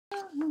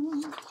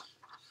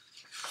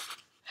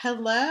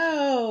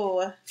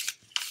Hello.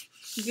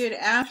 Good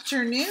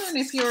afternoon.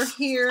 If you're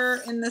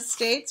here in the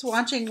States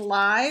watching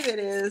live, it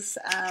is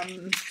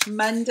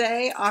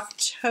Monday,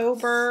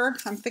 October.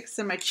 I'm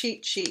fixing my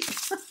cheat sheet.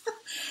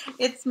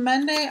 It's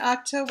Monday,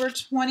 October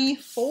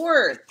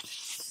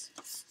 24th.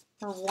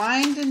 We're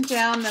winding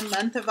down the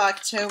month of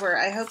October.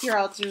 I hope you're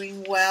all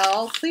doing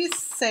well. Please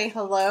say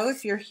hello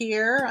if you're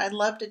here. I'd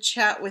love to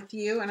chat with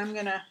you,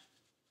 and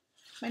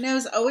my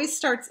nose always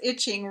starts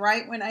itching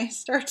right when I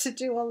start to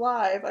do a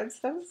live. I'm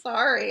so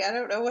sorry. I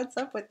don't know what's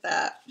up with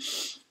that.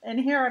 And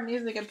here I'm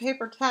using a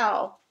paper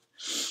towel.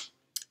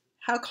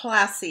 How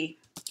classy.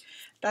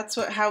 That's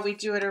how we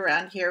do it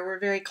around here. We're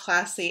very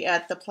classy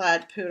at the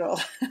Plaid Poodle.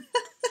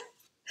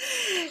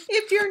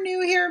 If you're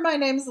new here, my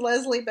name's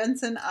Leslie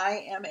Benson.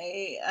 I am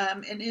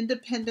an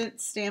independent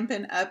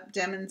Stampin' Up!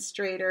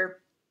 Demonstrator.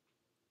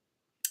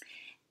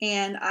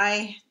 And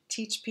I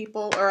teach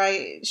people, or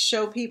I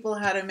show people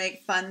how to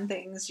make fun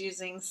things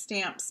using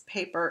stamps,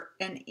 paper,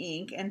 and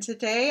ink. And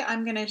today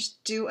I'm going to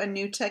do a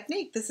new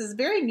technique. This is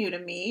very new to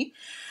me,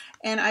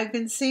 and I've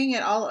been seeing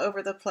it all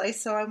over the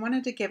place, so I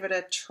wanted to give it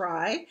a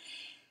try.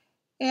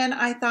 And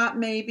I thought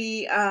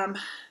maybe,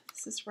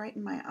 this is right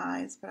in my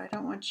eyes, but I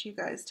don't want you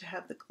guys to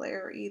have the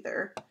glare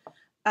either.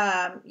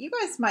 You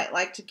guys might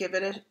like to give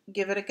it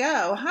a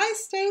go. Hi,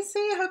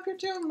 Stacy. Hope you're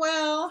doing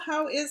well.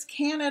 How is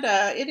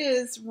Canada? It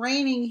is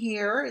raining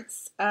here.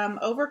 It's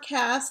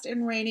overcast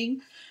and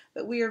raining,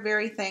 but we are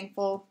very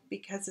thankful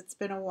because it's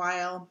been a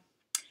while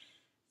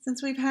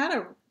since we've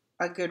had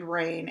a good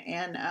rain,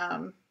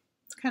 and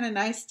it's kind of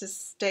nice to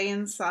stay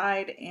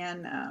inside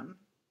and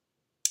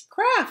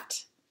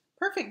craft.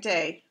 Perfect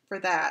day for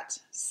that.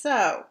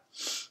 So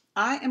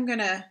I am going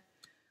to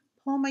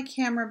pull my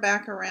camera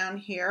back around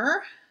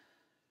here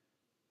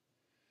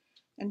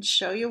and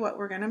show you what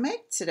we're going to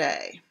make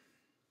today.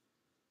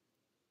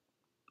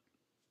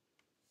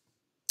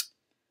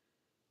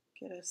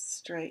 Get us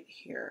straight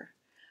here.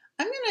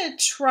 I did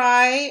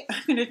try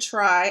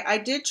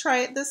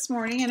it this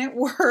morning and it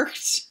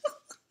worked.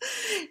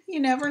 You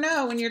never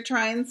know when you're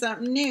trying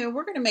something new.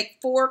 We're going to make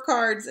 4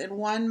 cards in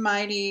one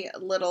mighty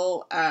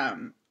little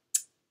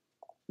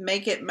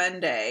Make It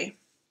Monday.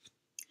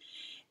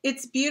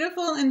 It's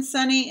beautiful and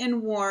sunny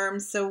and warm,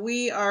 so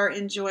we are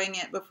enjoying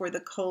it before the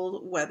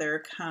cold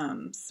weather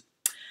comes.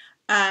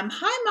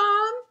 Hi,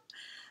 Mom.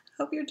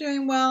 Hope you're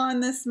doing well on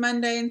this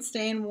Monday and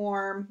staying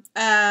warm.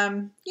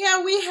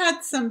 Yeah, we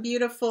had some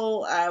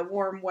beautiful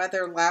warm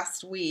weather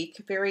last week.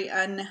 Very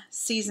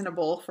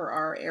unseasonable for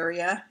our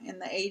area in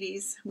the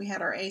 80s. We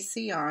had our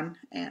AC on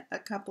a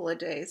couple of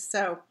days.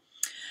 So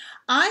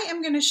I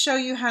am going to show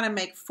you how to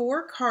make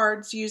 4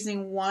 cards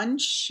using 1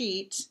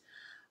 sheet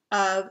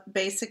of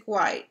basic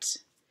white,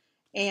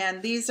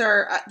 and these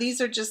are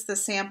just the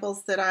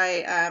samples that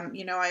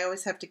I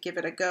always have to give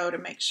it a go to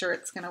make sure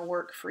it's going to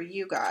work for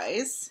you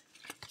guys.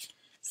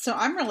 So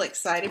I'm really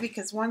excited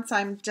because once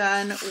I'm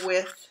done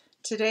with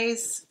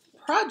today's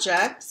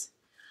project,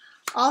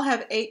 I'll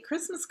have 8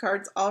 Christmas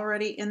cards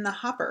already in the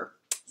hopper.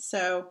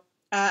 So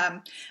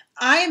I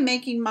am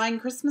making mine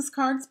Christmas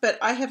cards, but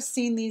I have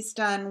seen these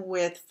done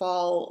with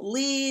fall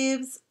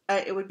leaves.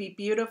 It would be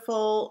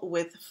beautiful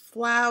with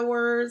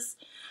flowers.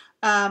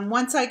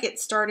 Once I get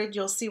started,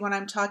 you'll see what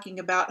I'm talking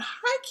about.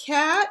 Hi,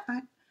 Kat.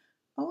 I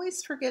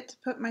always forget to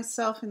put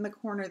myself in the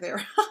corner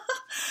there.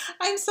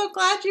 I'm so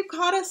glad you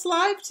caught us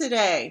live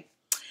today.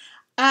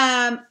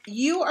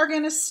 You are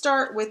going to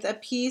start with a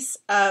piece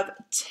of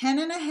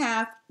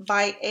 10.5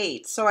 by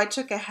 8. So I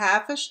took a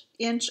 1/2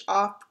 inch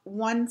off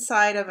one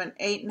side of an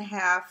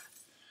 8.5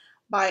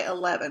 by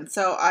 11.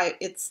 So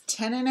it's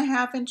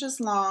 10.5 inches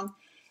long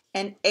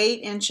and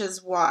 8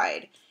 inches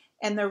wide.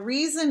 And the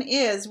reason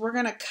is we're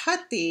going to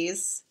cut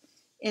these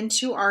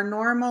into our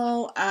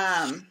normal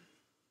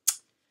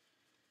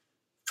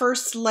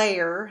first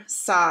layer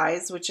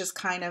size, which is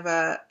kind of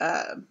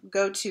a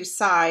go-to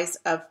size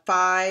of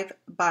 5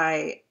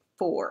 by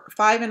 4,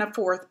 5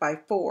 1/4 by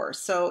 4.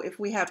 So if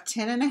we have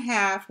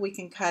 10.5, we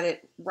can cut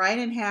it right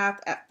in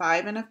half at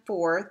 5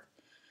 1/4.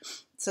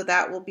 So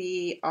that will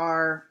be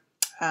our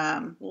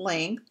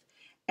length,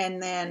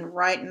 and then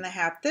right in the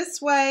half this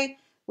way,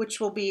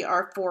 which will be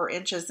our 4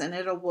 inches, and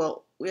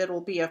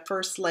it'll be a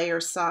first layer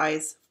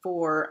size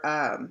for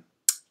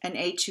an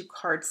A2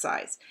 card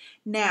size.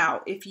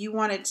 Now, if you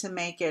wanted to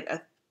make it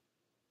a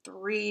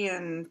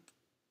 3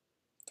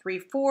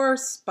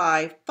 3/4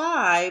 by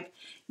 5,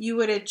 you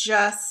would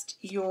adjust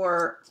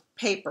your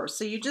paper.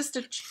 So you just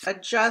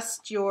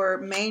adjust your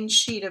main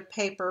sheet of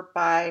paper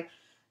by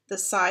the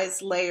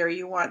size layer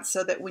you want,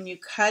 so that when you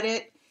cut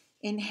it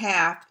in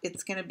half,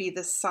 it's going to be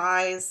the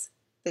size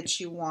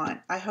that you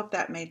want. I hope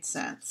that made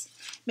sense.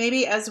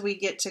 Maybe as we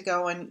get to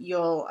going,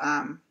 it'll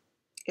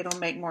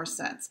make more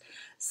sense.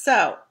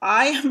 So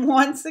I am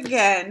once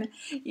again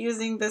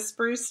using the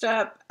Spruced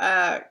Up.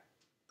 I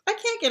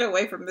can't get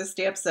away from this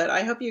stamp set.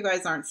 I hope you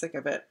guys aren't sick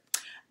of it.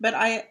 But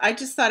I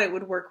just thought it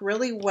would work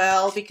really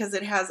well because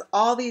it has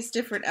all these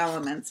different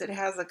elements. It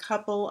has a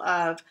couple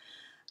of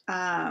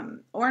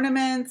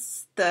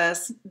ornaments,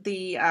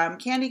 the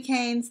candy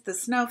canes, the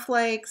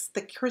snowflakes,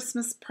 the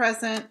Christmas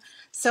present.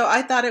 So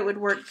I thought it would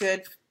work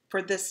good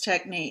for this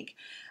technique.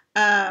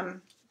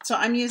 So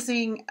I'm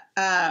using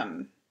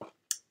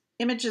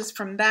images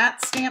from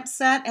that stamp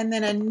set, and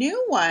then a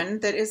new one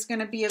that is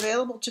going to be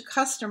available to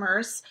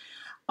customers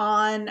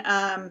on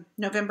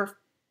November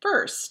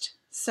 1st.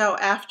 So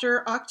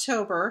after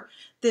October,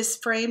 this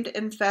framed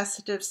and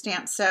festive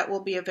stamp set will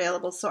be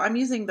available. So I'm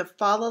using the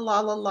Fa La La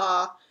La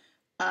La,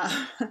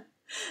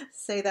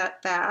 say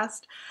that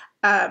fast,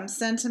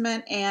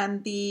 sentiment,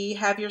 and the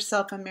Have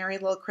Yourself a Merry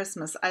Little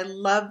Christmas. I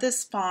love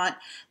this font.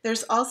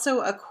 There's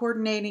also a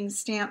coordinating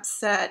stamp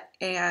set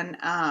and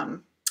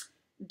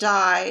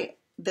die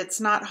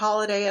that's not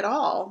holiday at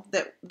all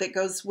that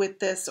goes with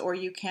this, or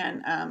you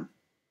can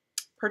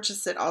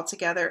purchase it all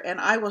together, and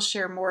I will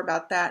share more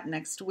about that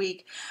next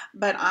week,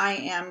 but I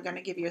am going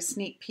to give you a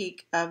sneak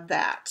peek of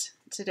that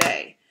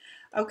today.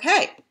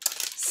 Okay,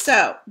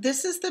 so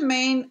this is the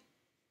main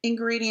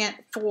ingredient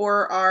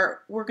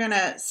for we're going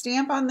to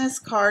stamp on this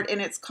card,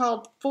 and it's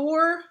called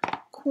Four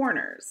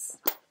Corners.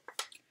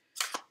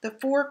 The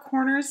Four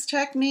Corners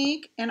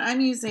technique, and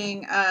I'm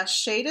using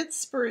shaded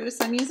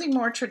spruce. I'm using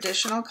more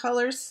traditional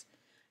colors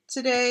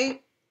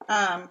today.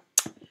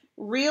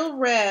 Real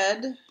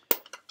red,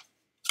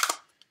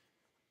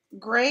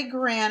 gray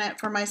granite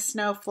for my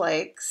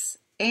snowflakes,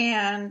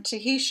 and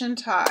Tahitian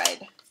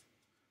Tide.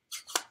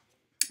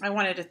 I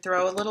wanted to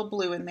throw a little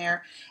blue in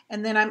there.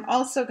 And then I'm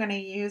also going to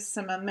use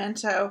some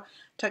Memento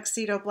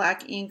Tuxedo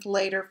Black ink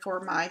later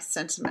for my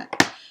sentiment.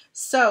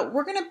 So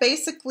we're going to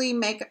basically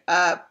make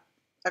a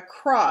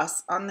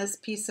cross on this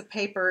piece of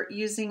paper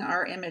using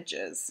our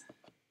images.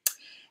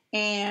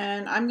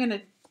 And I'm going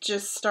to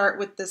just start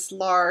with this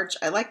large.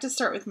 I like to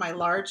start with my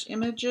large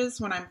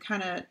images when I'm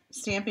kind of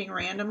stamping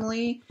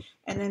randomly,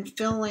 and then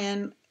fill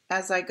in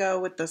as I go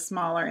with the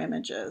smaller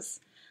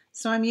images.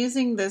 So I'm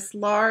using this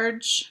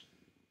large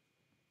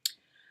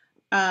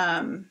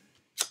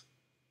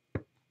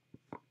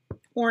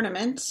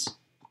ornament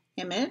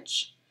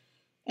image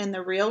and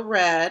the Real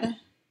Red,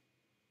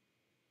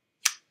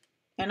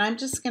 and I'm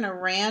just going to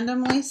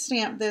randomly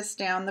stamp this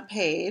down the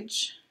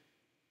page.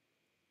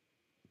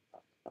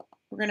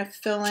 We're going to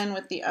fill in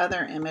with the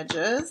other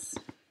images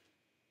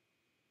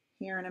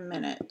here in a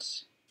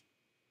minute.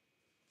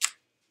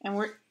 And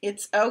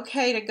it's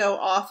okay to go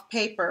off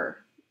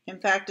paper. In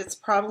fact, it's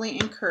probably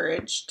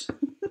encouraged.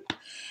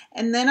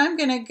 And then I'm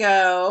going to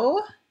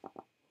go,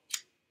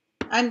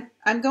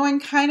 I'm going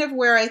kind of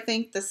where I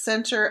think the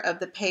center of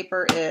the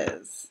paper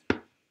is,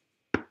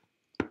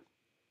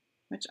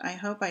 which I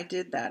hope I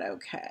did that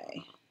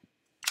okay.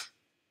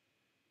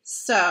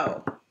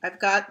 So I've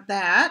got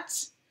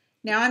that.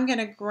 Now I'm going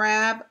to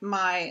grab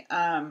my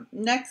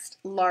next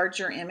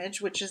larger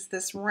image, which is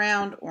this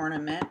round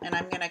ornament, and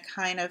I'm going to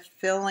kind of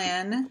fill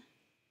in.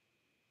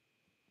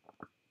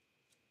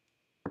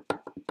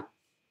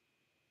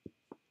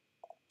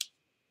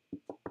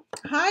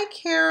 Hi,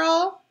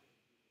 Carol.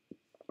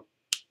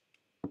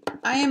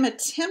 I am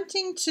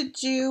attempting to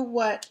do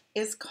what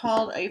is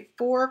called a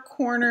four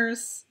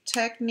corners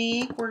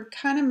technique. We're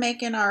kind of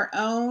making our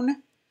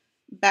own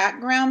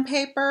background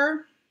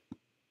paper.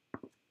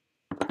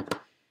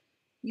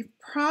 You've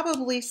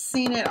probably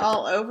seen it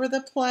all over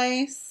the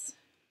place.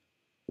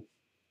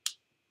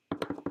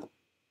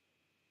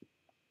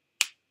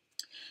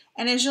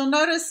 And as you'll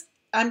notice,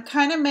 I'm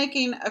kind of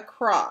making a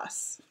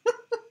cross.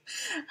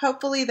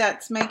 Hopefully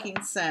that's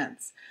making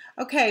sense.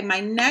 Okay, my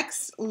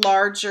next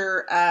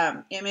larger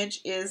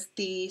image is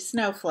the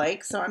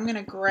snowflake. So I'm going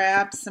to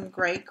grab some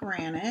gray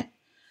granite.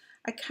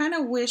 I kind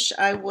of wish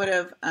I would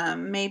have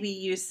maybe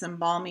used some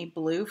balmy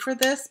blue for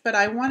this, but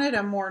I wanted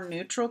a more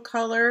neutral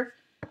color.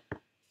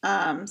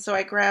 So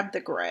I grabbed the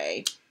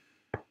gray.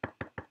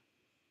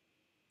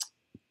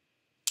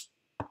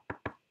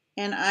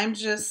 And I'm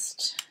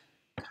just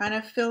kind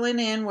of filling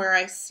in where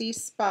I see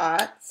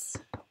spots,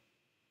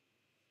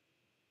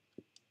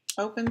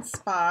 open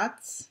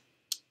spots.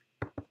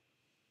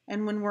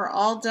 And when we're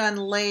all done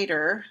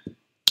later,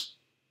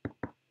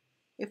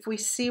 if we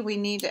see we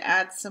need to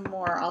add some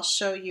more, I'll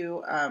show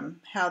you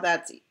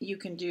how you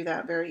can do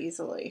that very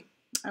easily.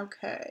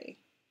 Okay,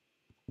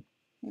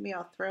 maybe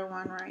I'll throw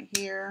one right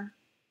here.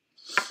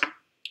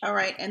 All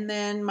right, and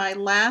then my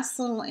last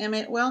little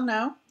image, well,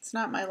 no, it's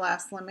not my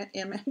last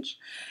image,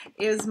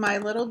 is my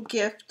little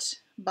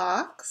gift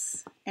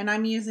box, and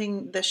I'm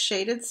using the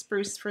shaded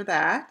spruce for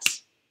that.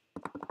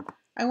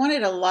 I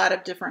wanted a lot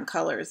of different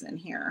colors in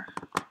here.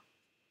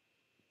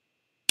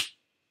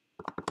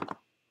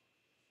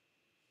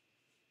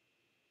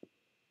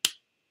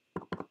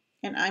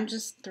 And I'm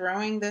just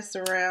throwing this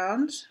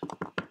around.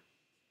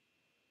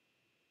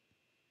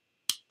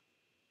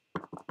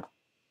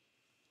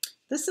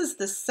 This is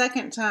the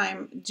second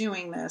time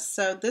doing this,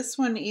 so this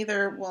one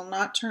either will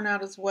not turn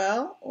out as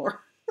well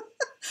or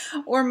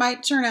or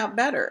might turn out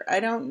better. I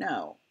don't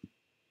know.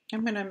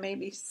 I'm going to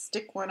maybe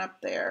stick one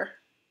up there.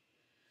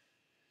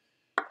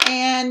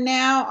 And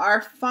now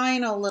our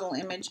final little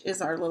image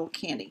is our little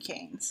candy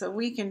cane. So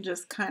we can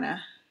just kind of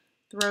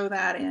throw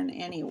that in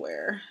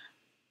anywhere.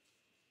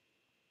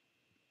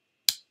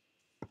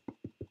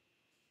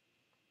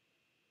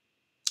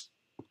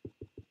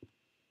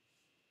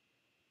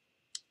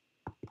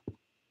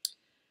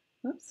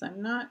 Oops,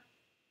 I'm not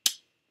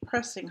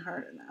pressing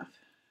hard enough.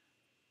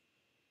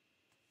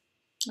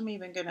 I'm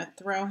even going to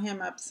throw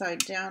him upside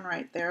down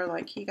right there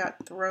like he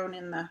got thrown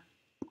in the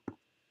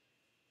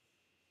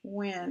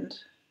wind.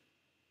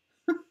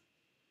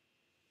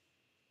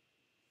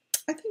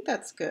 I think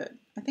that's good.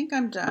 I think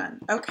I'm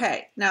done.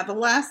 Okay, now the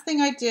last thing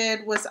I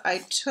did was I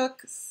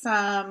took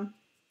some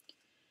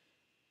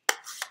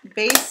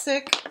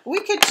basic, we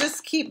could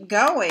just keep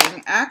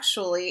going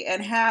actually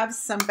and have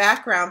some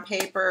background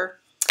paper,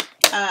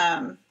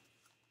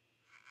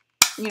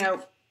 you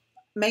know,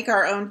 make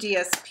our own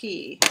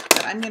DSP.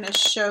 But I'm going to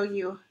show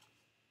you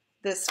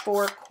this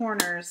 4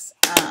 corners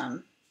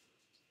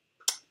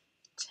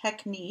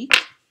technique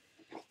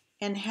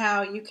and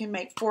how you can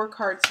make 4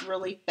 cards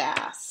really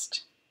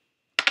fast.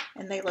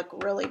 And they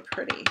look really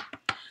pretty.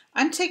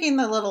 I'm taking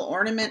the little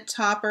ornament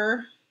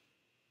topper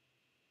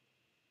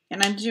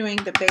and I'm doing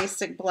the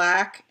basic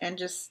black and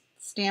just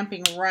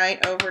stamping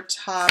right over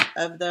top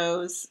of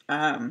those.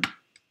 I'm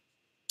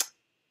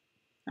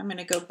going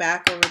to go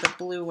back over the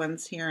blue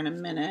ones here in a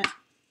minute.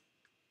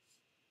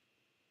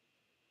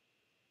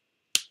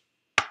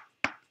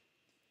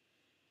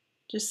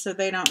 Just so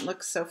they don't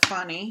look so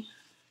funny.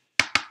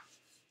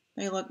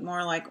 They look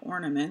more like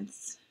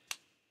ornaments.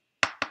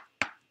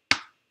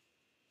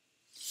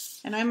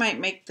 And I might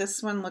make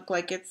this one look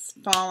like it's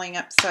falling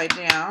upside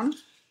down.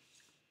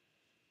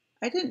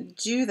 I didn't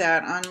do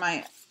that on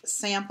my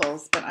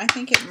samples, but I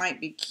think it might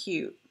be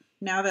cute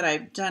now that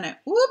I've done it.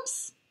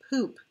 Whoops,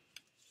 poop.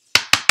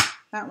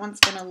 That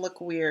one's going to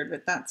look weird,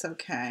 but that's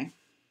okay.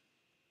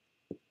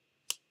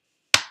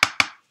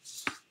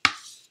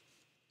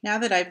 Now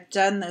that I've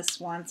done this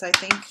once, I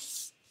think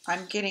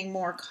I'm getting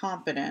more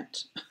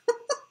confident.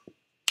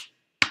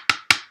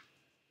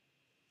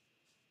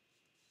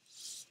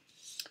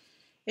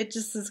 It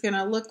just is going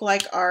to look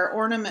like our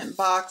ornament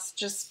box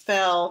just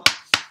fell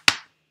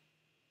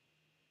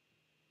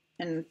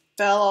and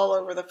fell all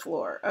over the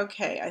floor.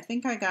 Okay, I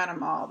think I got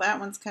them all. That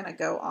one's going to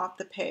go off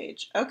the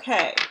page.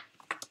 Okay.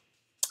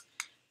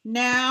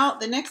 Now,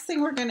 the next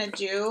thing we're going to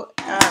do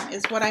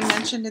is what I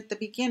mentioned at the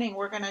beginning.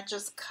 We're going to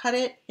just cut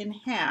it in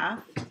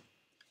half.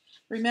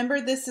 Remember,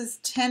 this is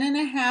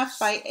 10.5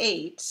 by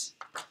 8.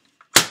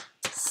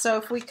 So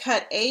if we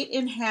cut 8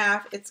 in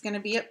half, it's going to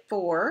be at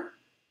 4.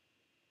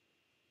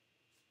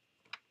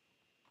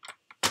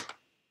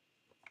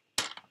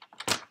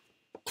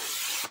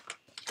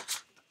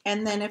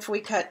 And then if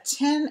we cut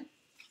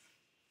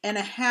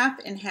 10.5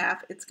 in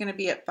half, it's going to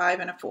be at 5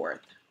 1/4.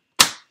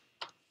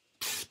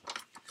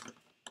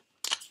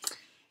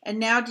 And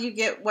now do you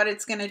get what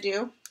it's going to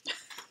do?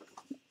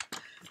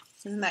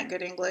 Isn't that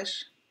good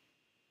English?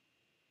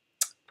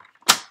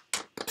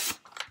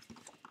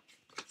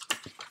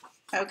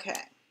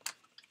 Okay.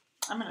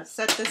 I'm going to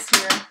set this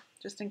here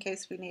just in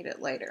case we need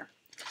it later.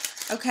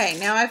 Okay,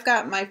 now I've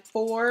got my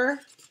 4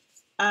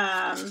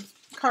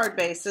 card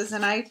bases,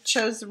 and I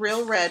chose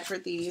real red for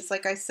these.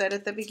 Like I said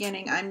at the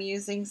beginning, I'm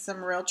using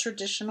some real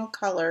traditional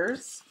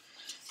colors.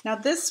 Now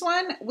this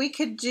one we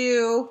could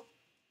do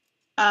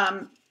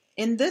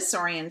in this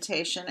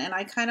orientation, and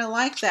I kind of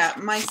like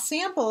that. My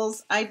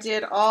samples I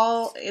did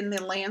all in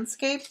the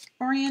landscape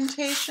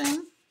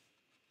orientation.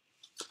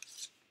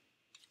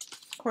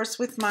 Of course,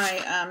 with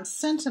my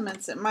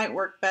sentiments, it might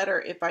work better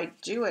if I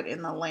do it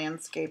in the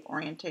landscape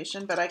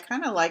orientation, but I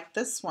kind of like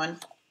this one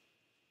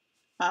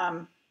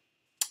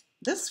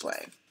this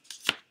way.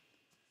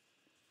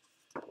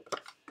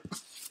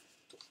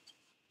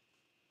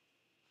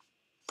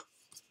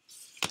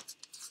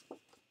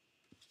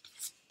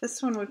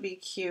 This one would be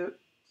cute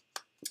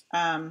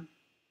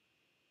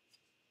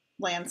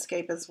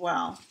landscape as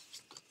well.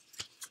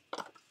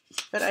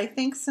 But I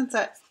think since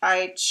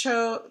I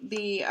chose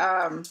the,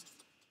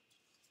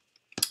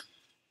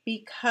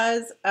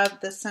 because of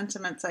the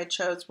sentiments I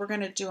chose, we're going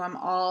to do them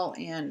all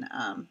in,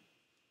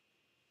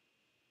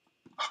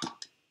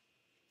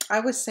 I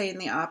was saying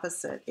the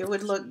opposite. It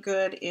would look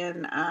good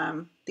in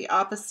the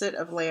opposite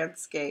of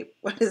landscape.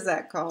 What is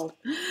that called?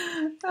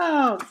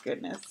 Oh,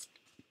 goodness.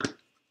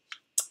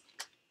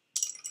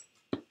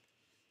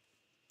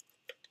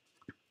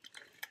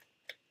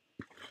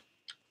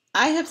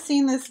 I have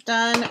seen this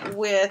done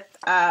with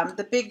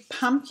the big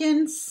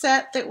pumpkin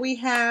set that we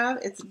have.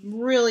 It's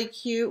really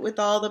cute with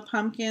all the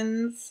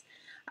pumpkins.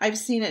 I've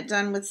seen it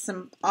done with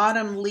some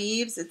autumn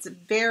leaves. It's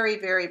very,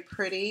 very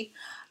pretty.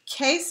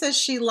 Kay says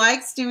she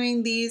likes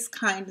doing these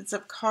kinds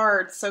of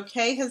cards. So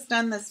Kay has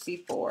done this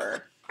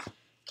before.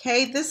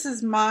 Kay, this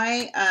is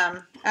my,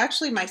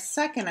 actually my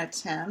second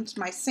attempt.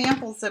 My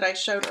samples that I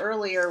showed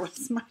earlier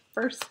was my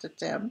first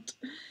attempt.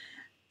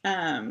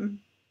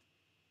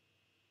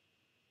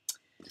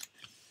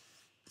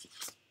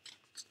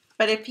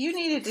 But if you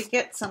needed to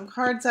get some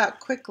cards out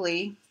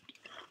quickly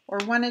or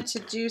wanted to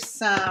do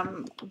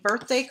some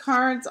birthday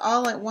cards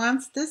all at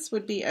once, this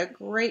would be a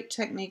great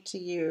technique to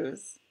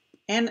use.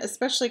 And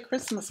especially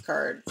Christmas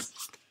cards.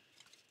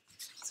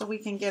 so we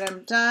can get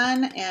them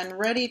done and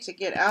ready to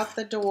get out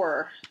the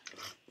door.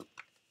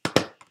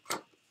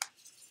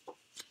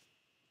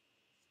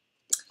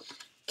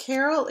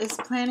 Carol is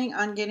planning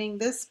on getting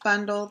this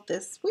bundle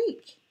this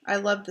week. I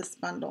love this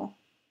bundle.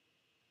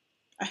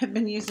 I have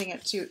been using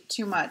it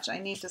too much. I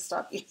need to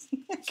stop using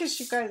it because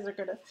you guys are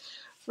going to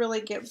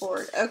really get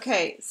bored.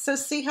 Okay, so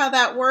see how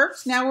that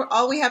works? Now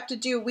all we have to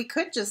do, we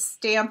could just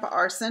stamp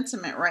our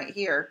sentiment right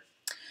here,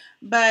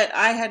 but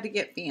I had to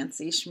get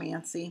fancy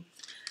schmancy.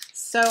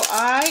 So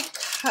I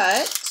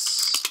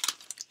cut,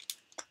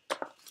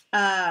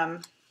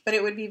 but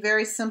it would be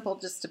very simple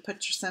just to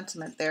put your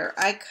sentiment there.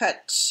 I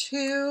cut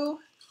 2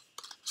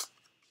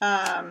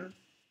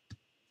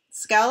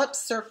 scallop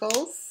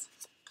circles.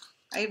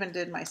 I even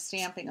did my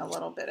stamping a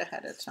little bit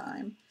ahead of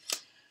time.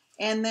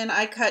 And then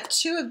I cut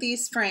 2 of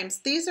these frames.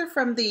 These are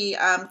from the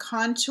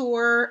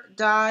contour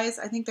dies.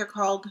 I think they're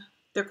called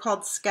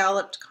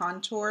scalloped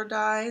contour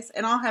dies.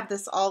 And I'll have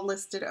this all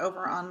listed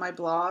over on my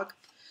blog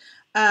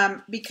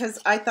because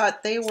I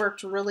thought they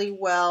worked really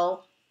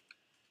well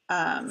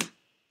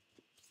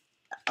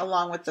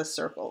along with the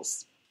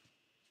circles.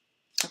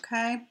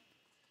 Okay.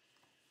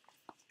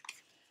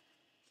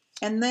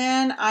 And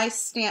then I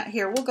stamp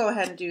here. We'll go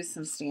ahead and do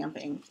some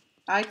stamping.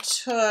 I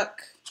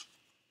took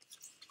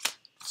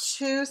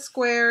 2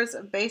 squares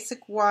of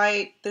basic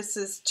white. This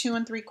is 2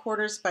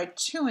 3/4 by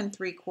 2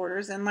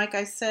 3/4. And like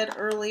I said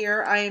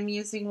earlier, I am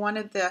using one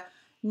of the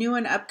new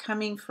and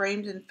upcoming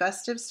framed and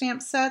festive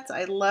stamp sets.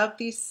 I love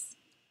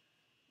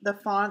the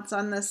fonts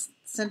on this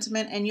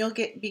sentiment, and you'll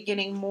be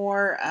getting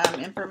more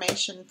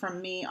information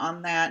from me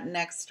on that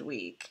next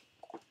week.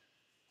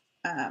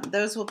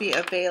 Those will be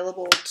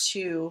available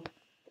to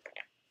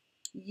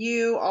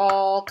you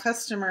all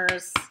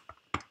customers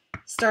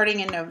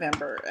starting in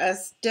November.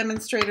 As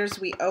demonstrators,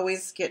 we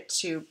always get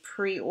to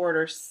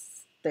pre-order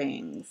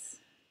things.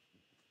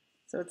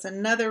 So it's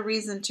another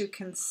reason to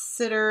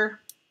consider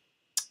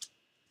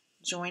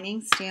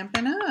joining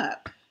Stampin'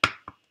 Up!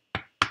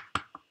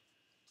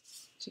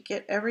 To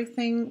get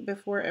everything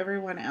before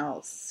everyone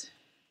else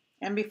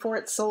and before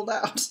it's sold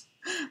out.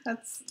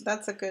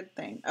 That's a good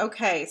thing.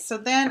 Okay, so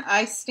then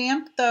I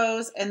stamped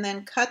those and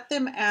then cut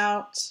them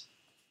out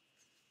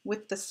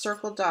with the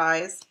circle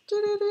dies.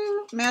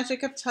 Doo-doo-doo.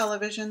 Magic of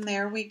television,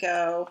 there we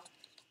go.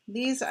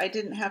 These I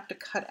didn't have to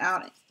cut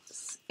out,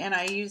 and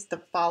I used the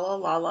fa la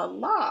la la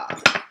la.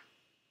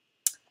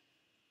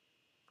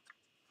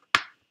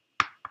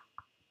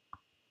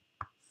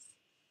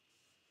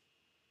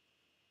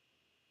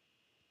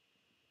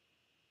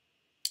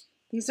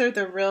 These are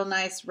the real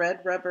nice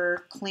red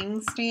rubber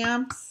cling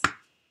stamps.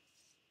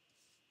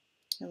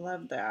 I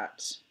love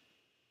that.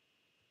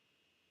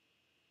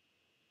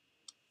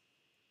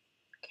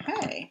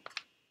 Okay.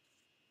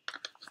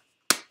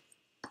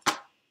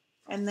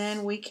 And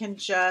then we can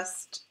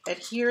just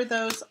adhere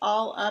those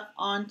all up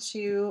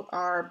onto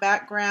our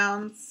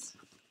backgrounds.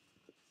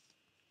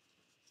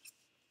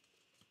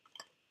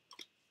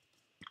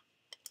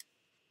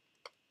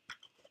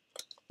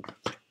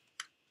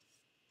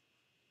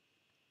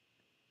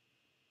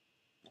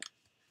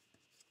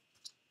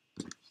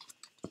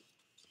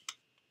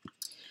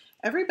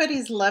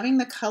 Everybody's loving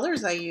the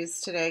colors I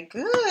used today.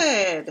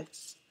 Good.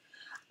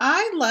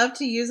 I love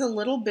to use a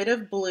little bit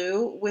of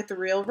blue with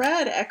real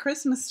red at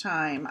Christmas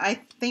time. I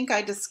think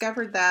I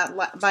discovered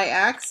that by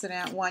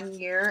accident one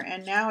year,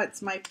 and now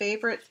it's my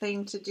favorite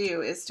thing to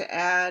do is to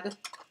add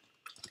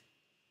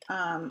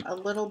a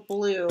little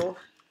blue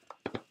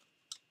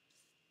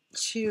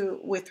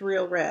with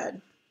real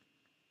red.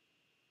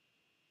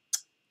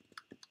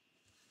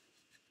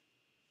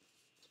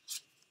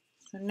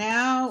 So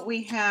now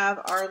we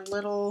have our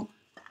little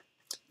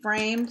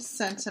framed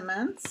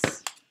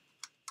sentiments.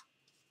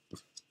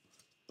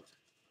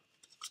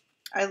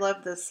 I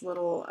love this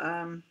little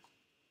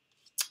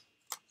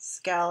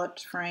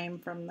scalloped frame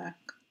from the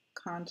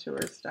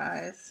contours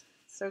dies.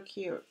 So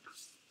cute.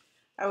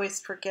 I always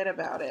forget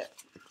about it.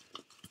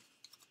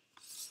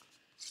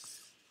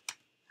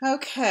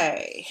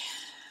 Okay,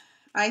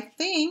 I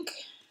think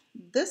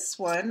this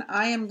one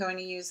I am going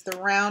to use the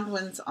round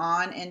ones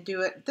on and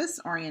do it this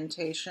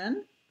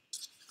orientation.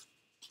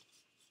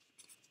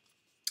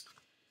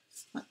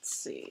 Let's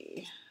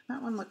see.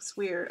 That one looks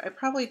weird. I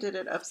probably did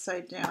it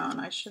upside down.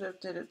 I should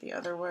have did it the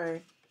other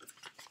way.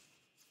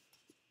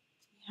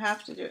 You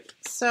have to do it.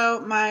 So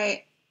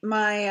my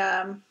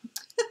my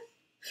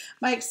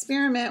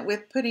experiment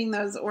with putting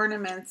those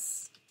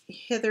ornaments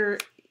hither,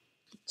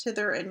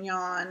 tither, and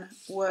yon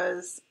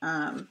was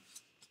kind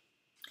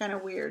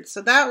of weird.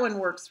 So that one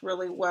works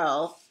really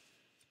well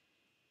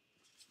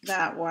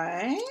that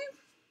way.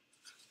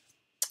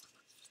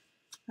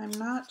 I'm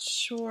not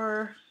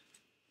sure.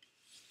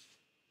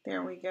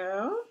 There we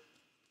go.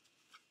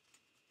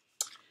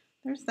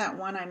 There's that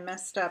one I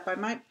messed up. I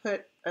might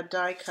put a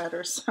die cut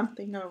or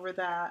something over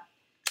that,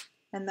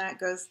 and that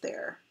goes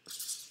there.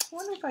 I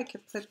wonder if I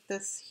could put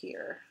this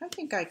here. I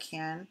think I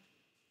can.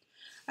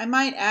 I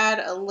might add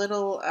a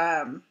little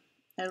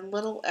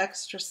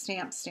extra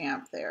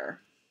stamp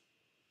there.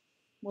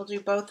 We'll do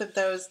both of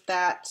those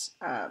that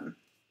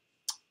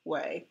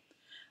way.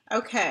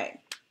 Okay.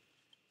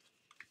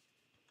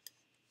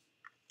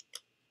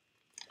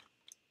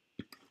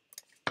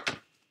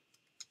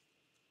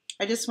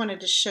 I just wanted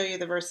to show you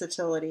the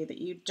versatility that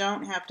you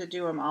don't have to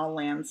do them all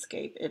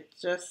landscape. It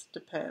just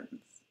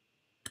depends.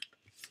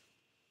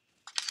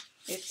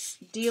 It's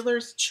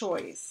dealer's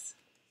choice.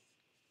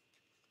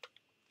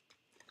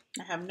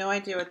 I have no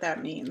idea what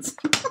that means.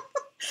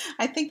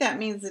 I think that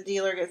means the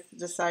dealer gets to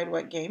decide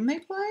what game they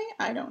play.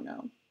 I don't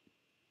know.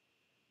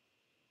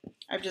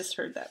 I've just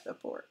heard that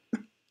before.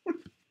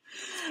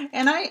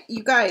 And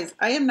you guys,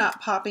 I am not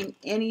popping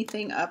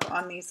anything up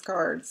on these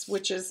cards,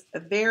 which is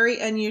very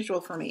unusual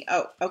for me.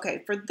 Oh,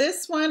 okay. For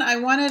this one, I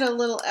wanted a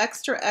little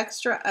extra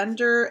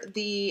under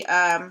the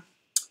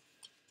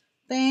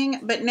thing,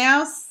 but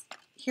now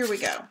here we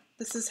go.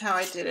 This is how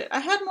I did it. I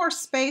had more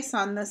space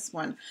on this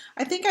one.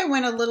 I think I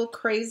went a little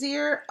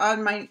crazier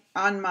on my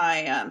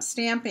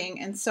stamping,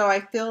 and so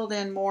I filled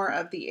in more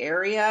of the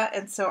area,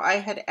 and so I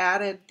had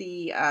added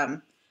the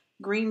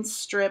green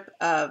strip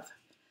of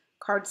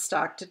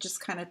cardstock to just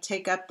kind of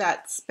take up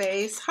that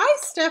space. Hi,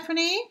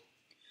 Stephanie.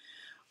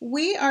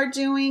 We are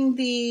doing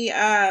the,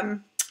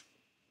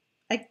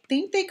 I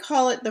think they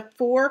call it the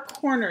 4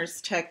 corners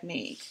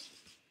technique,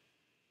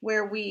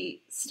 where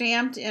we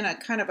stamped in a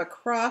kind of a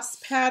cross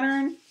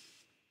pattern,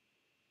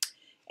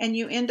 and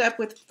you end up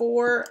with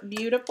 4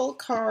 beautiful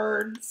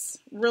cards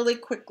really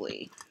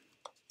quickly.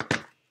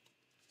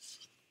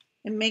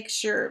 It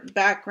makes your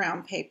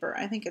background paper.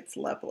 I think it's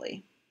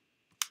lovely.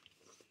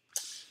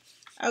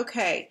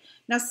 Okay,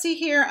 now see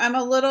here,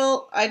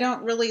 I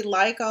don't really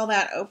like all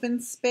that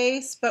open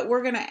space, but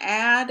we're going to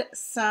add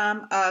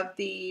some of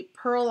the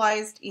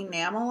pearlized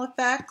enamel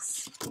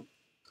effects,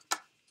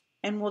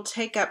 and we'll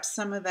take up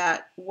some of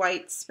that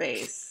white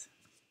space.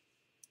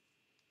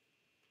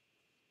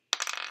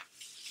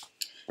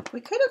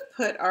 We could have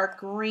put our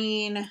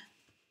green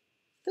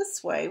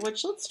this way,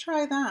 which let's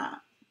try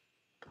that.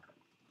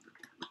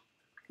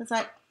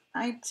 Because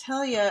I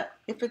tell you,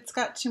 if it's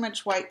got too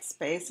much white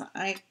space,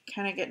 I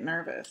kind of get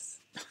nervous.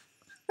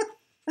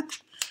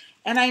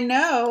 And I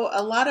know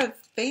a lot of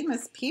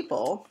famous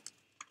people,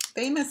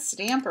 famous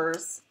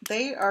stampers,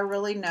 they are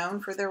really known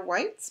for their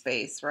white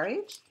space,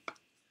 right?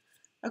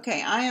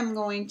 Okay, I am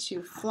going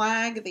to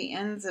flag the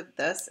ends of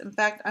this. In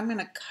fact, I'm going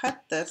to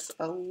cut this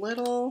a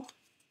little.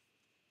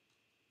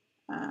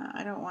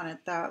 I don't want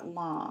it that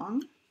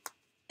long.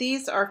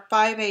 These are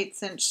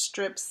 5/8 inch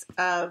strips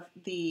of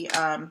the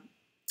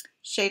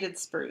shaded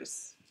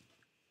spruce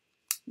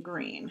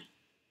green.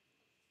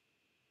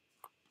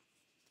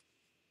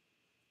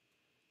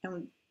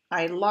 And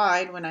I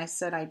lied when I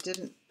said I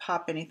didn't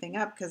pop anything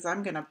up, because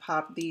I'm going to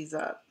pop these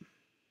up,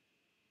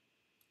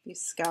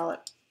 these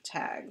scallop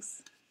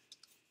tags.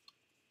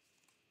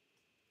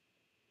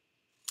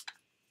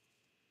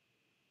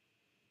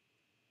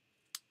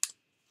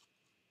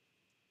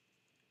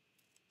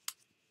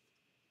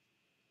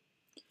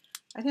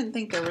 I didn't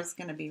think there was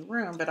going to be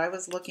room, but I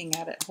was looking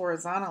at it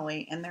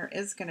horizontally, and there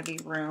is going to be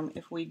room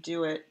if we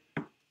do it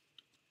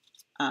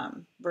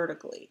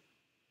vertically.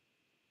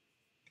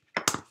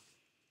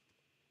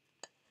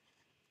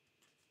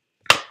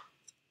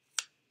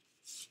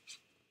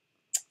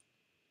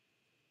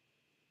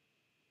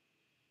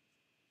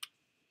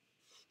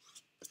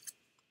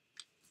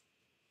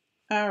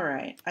 All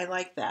right, I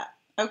like that.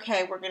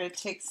 Okay, we're going to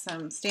take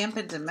some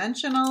Stampin'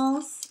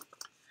 Dimensionals.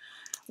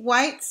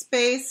 White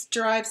space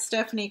drives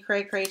Stephanie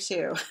cray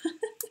too.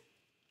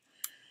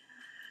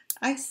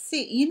 I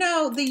see. You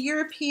know, the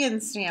European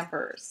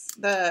stampers,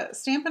 the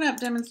Stampin' Up!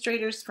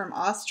 Demonstrators from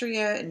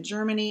Austria and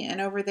Germany and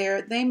over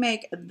there, they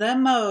make the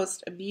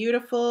most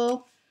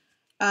beautiful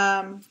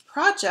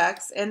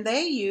projects, and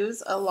they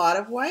use a lot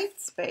of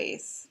white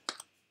space.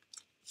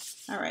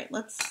 All right,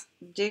 let's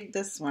dig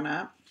this one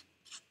up.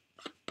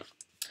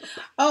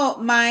 Oh,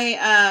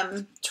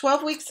 my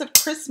 12 Weeks of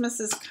Christmas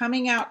is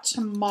coming out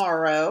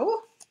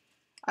tomorrow.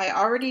 I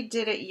already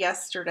did it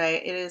yesterday.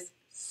 It is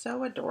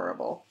so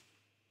adorable.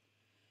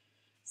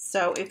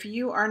 So if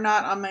you are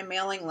not on my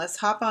mailing list,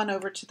 hop on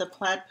over to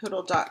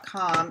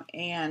theplaidpoodle.com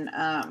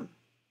and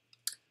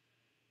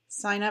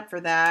sign up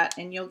for that,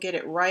 and you'll get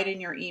it right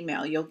in your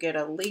email. You'll get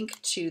a link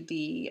to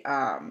the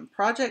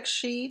project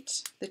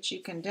sheet that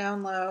you can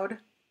download.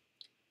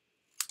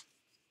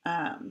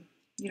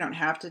 You don't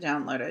have to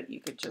download it. You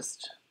could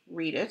just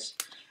read it.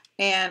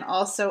 And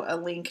also a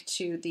link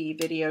to the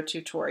video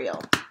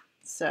tutorial.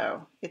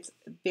 So it's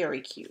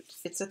very cute.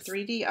 It's a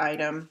 3D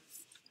item.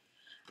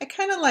 I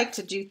kind of like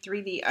to do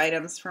 3D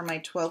items for my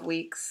 12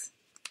 weeks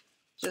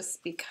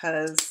just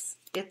because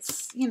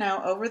it's, you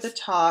know, over the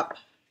top.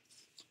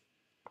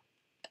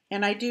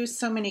 And I do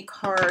so many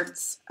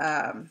cards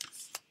on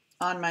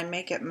my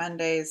Make It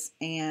Mondays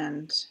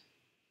and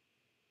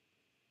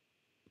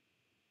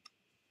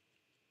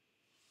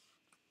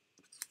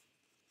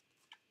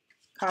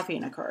Coffee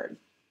in a Card.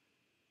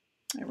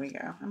 There we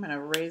go. I'm going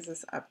to raise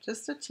this up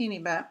just a teeny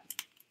bit.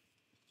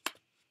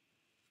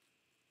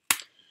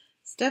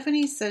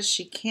 Stephanie says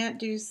she can't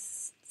do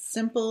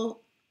simple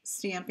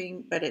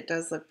stamping, but it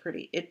does look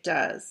pretty. It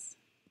does.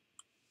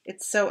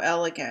 It's so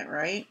elegant,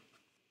 right?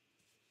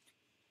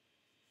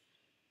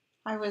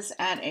 I was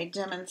at a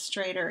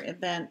demonstrator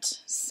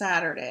event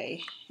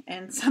Saturday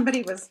and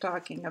somebody was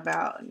talking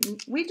about,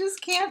 we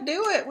just can't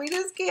do it. We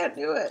just can't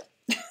do it.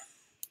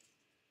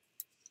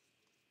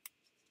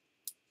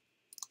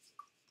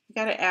 You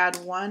got to add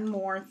one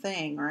more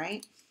thing,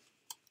 right?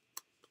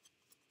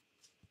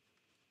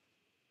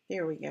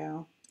 There we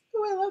go.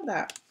 Oh, I love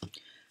that.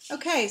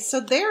 Okay,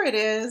 so there it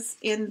is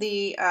in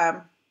the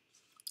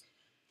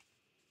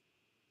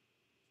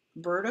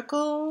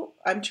vertical.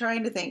 I'm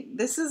trying to think.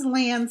 This is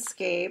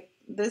landscape.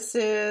 This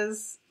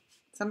is,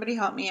 somebody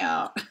help me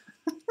out.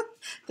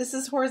 This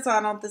is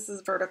horizontal. This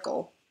is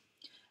vertical.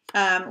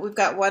 We've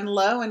got one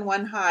low and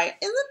one high.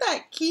 Isn't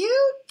that cute?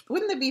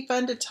 Wouldn't it be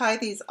fun to tie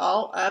these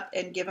all up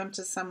and give them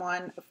to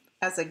someone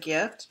as a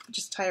gift?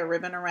 Just tie a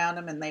ribbon around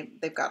them and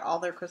they've got all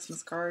their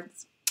Christmas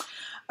cards.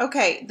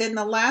 Okay, then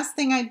the last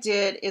thing I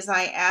did is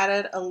I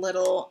added a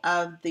little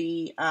of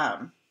the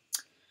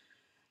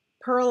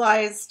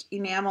Pearlized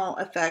Enamel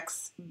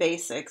Effects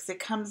Basics. It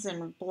comes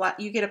in black.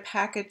 You get a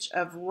package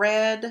of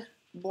red,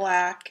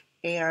 black,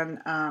 and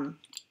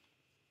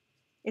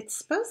it's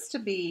supposed to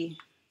be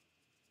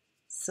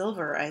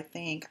silver, I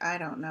think. I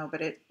don't know,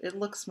 but it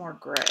looks more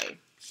gray.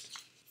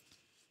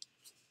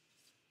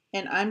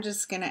 And I'm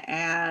just going to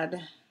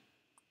add,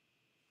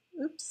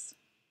 oops,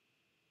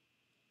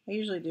 I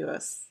usually do a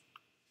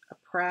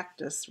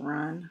practice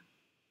run.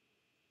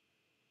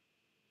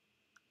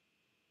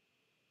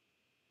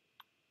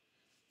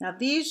 Now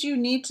these you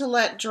need to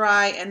let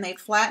dry and they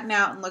flatten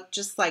out and look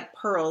just like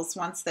pearls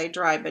once they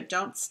dry, but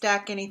don't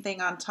stack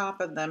anything on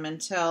top of them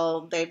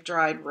until they've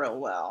dried real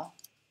well.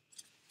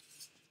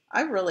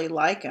 I really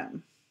like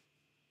them.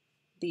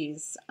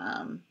 These,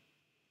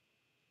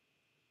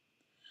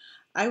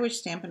 I wish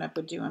Stampin' Up!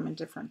 Would do them in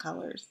different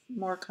colors,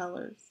 more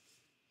colors,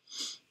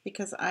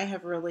 because I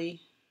have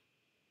really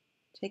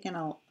taken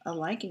a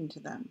liking to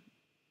them.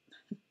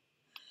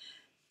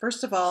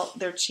 First of all,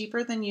 they're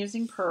cheaper than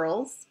using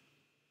pearls.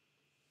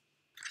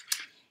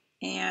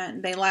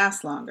 And they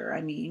last longer.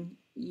 I mean,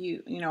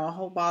 you know, a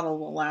whole bottle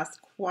will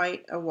last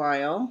quite a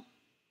while.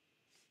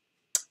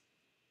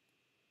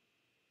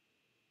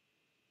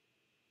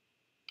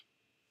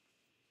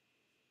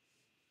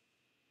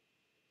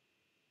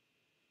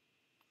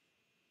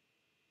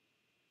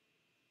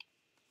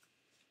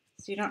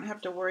 So you don't have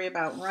to worry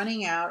about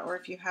running out, or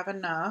if you have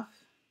enough.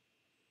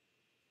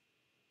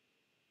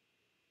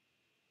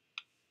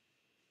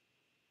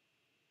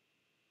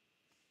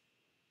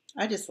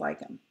 I just like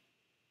them.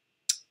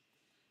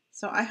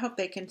 So I hope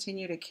they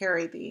continue to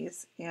carry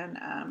these and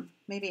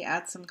maybe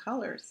add some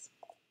colors.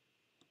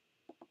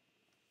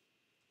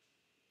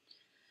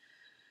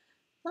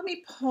 Let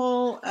me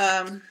pull,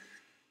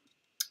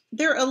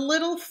 they're a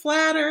little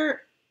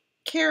flatter,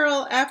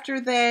 Carol, after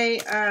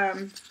they,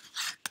 and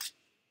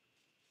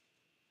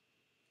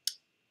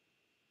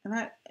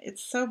that,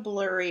 it's so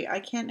blurry, I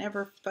can't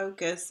ever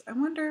focus. I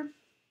wonder,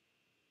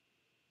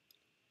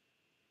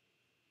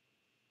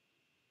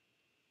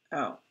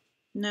 oh,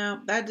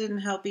 no, that didn't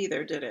help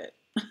either, did it?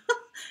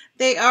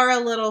 They are a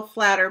little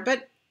flatter,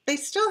 but they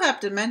still have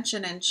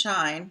dimension and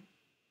shine.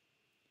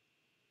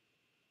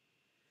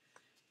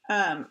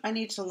 I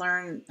need to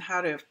learn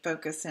how to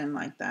focus in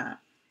like that.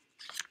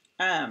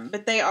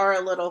 But they are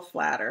a little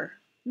flatter,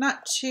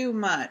 not too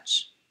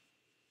much.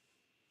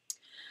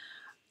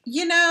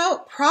 You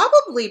know,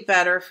 probably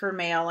better for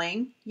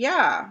mailing.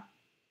 Yeah.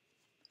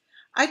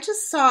 I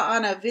just saw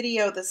on a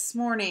video this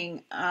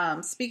morning,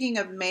 speaking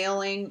of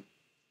mailing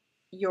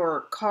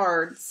your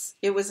cards,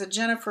 it was a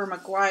Jennifer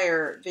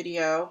McGuire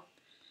video,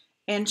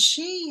 and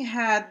she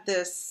had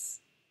this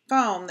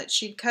foam that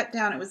she'd cut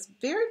down. It was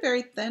very,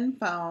 very thin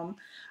foam.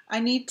 I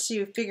need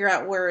to figure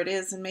out where it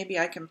is, and maybe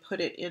I can put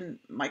it in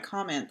my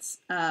comments.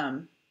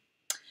 That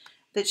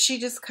she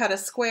just cut a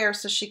square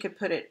so she could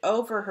put it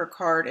over her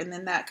card, and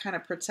then that kind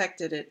of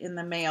protected it in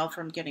the mail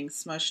from getting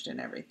smushed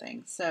and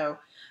everything. So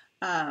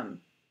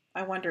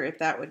I wonder if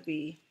that would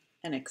be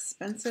an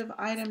expensive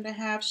item to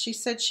have. She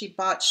said she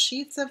bought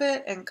sheets of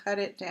it and cut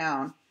it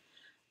down.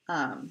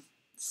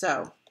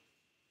 So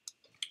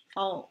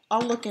I'll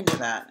look into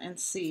that and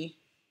see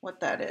what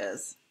that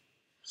is.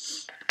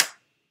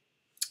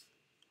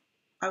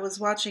 I was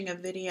watching a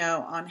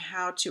video on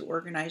how to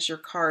organize your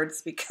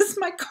cards because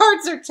my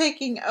cards are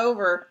taking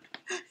over.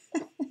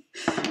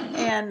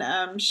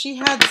 And she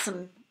had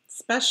some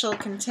special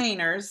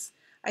containers.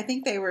 I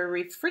think they were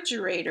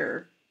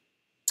refrigerator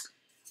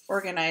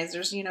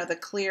organizers, you know, the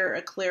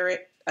clear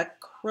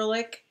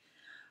acrylic.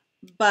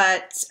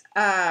 But,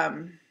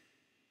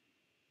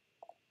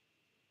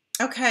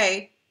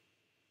 okay.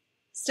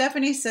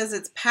 Stephanie says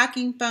it's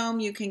packing foam.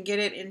 You can get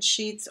it in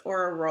sheets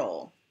or a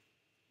roll.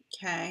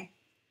 Okay.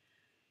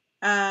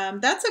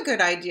 That's a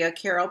good idea,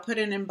 Carol. Put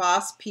an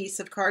embossed piece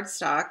of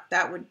cardstock.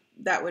 That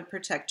would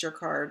protect your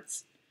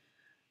cards.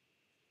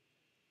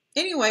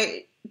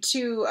 Anyway,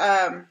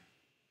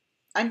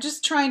 I'm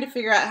just trying to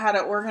figure out how to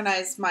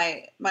organize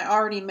my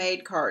already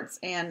made cards,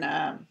 and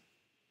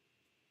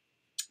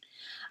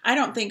I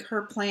don't think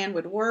her plan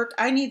would work.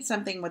 I need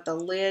something with a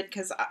lid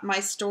because my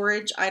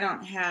storage, I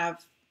don't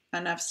have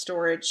enough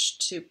storage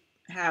to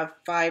have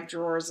 5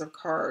 drawers of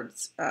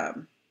cards.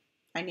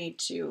 I need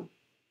to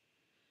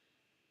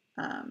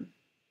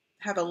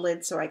have a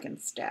lid so I can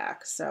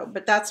stack. So,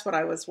 but that's what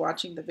I was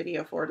watching the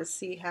video for, to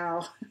see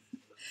how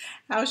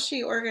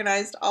she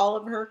organized all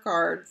of her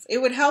cards. It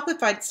would help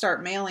if I'd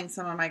start mailing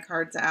some of my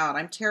cards out.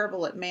 I'm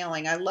terrible at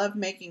mailing. I love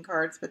making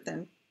cards, but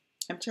then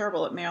I'm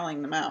terrible at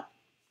mailing them out.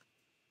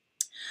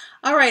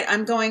 All right,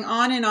 I'm going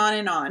on and on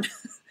and on.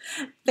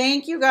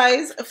 Thank you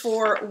guys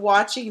for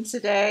watching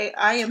today.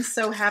 I am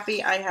so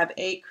happy I have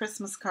 8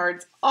 Christmas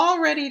cards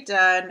already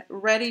done,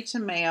 ready to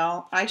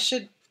mail. I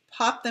should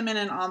pop them in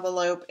an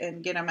envelope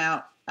and get them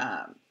out,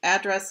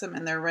 address them,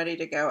 and they're ready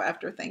to go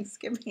after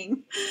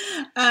Thanksgiving.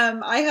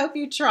 I hope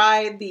you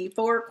try the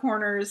 4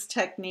 corners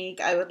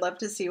technique. I would love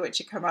to see what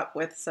you come up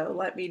with, so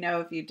let me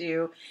know if you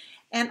do.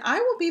 And I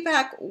will be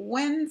back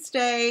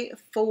Wednesday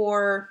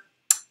for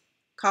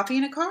Coffee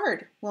and a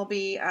Card. We'll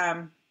be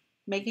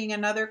making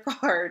another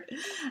card.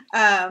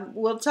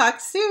 We'll talk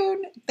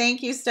soon.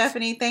 Thank you,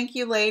 Stephanie. Thank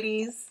you,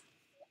 ladies.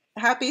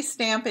 Happy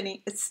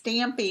stamping.